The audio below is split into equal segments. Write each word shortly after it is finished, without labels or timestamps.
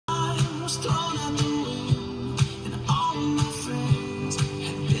was thrown out the room, and all my friends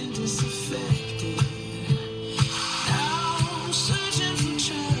had been disaffected. Now I'm searching for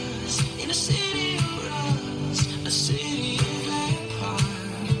trust in a city of rust, a city of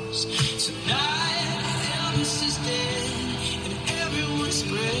vampires. Tonight, Elvis is dead, and everyone's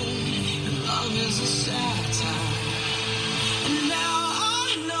spread, and love is a satire. And now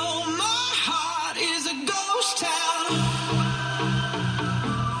I know my heart is a ghost town.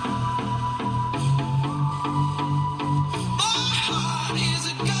 My heart is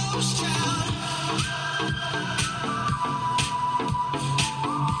a ghost town.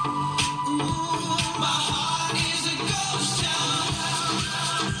 Ooh, my heart is a ghost town.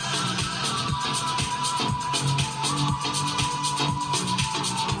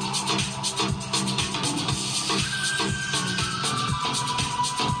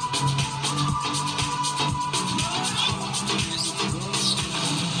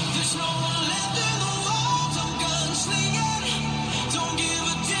 There's no one left in the walls, I'm gunslinging. Don't give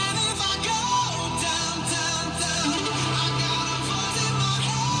a damn if I go down, down, down. I got a voice in my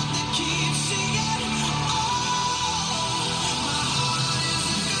head that keeps singing. Oh, my heart is a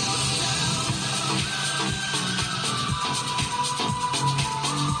ghost town.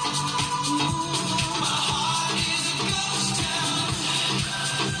 Ooh, my heart is a ghost town. My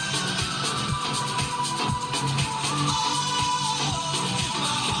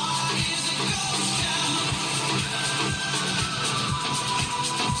heart is a ghost town.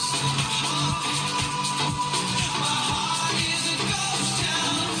 My heart is a ghost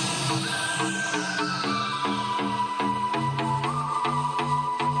town.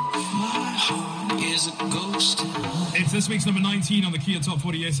 My heart is a ghost town. It's this week's number 19 on the Kia Top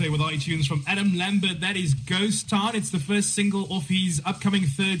 40 essay with iTunes from Adam Lambert. That is Ghost Town. It's the first single off his upcoming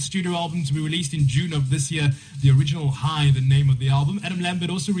third studio album to be released in June of this year. The original High, the name of the album. Adam Lambert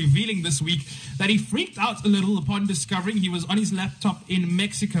also revealing this week that he freaked out a little upon discovering he was on his laptop in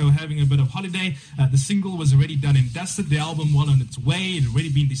Mexico having a bit of holiday. The single was already done and dusted. The album well on its way. It had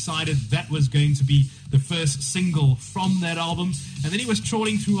already been decided that was going to be the first single from that album. And then he was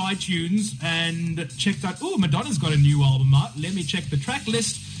trawling through iTunes and checked out, oh, Madonna's got a new album out. Let me check the track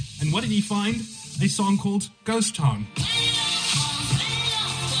list. And what did he find? A song called Ghost Town.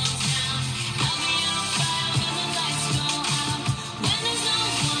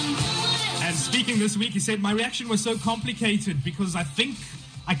 And speaking this week, he said, my reaction was so complicated because I think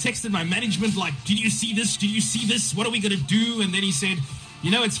I texted my management like, did you see this? Did you see this? What are we going to do? And then he said, you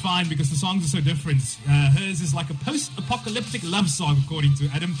know, it's fine because the songs are so different. Hers is like a post-apocalyptic love song, according to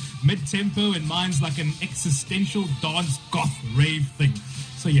Adam, mid-tempo, and mine's like an existential dance goth rave thing.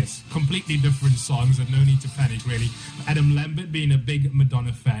 So yes, completely different songs and no need to panic, really. Adam Lambert being a big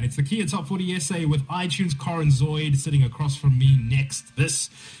Madonna fan. It's the Kia Top 40 essay with iTunes. Corin Zoid sitting across from me next. This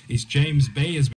is James Bay as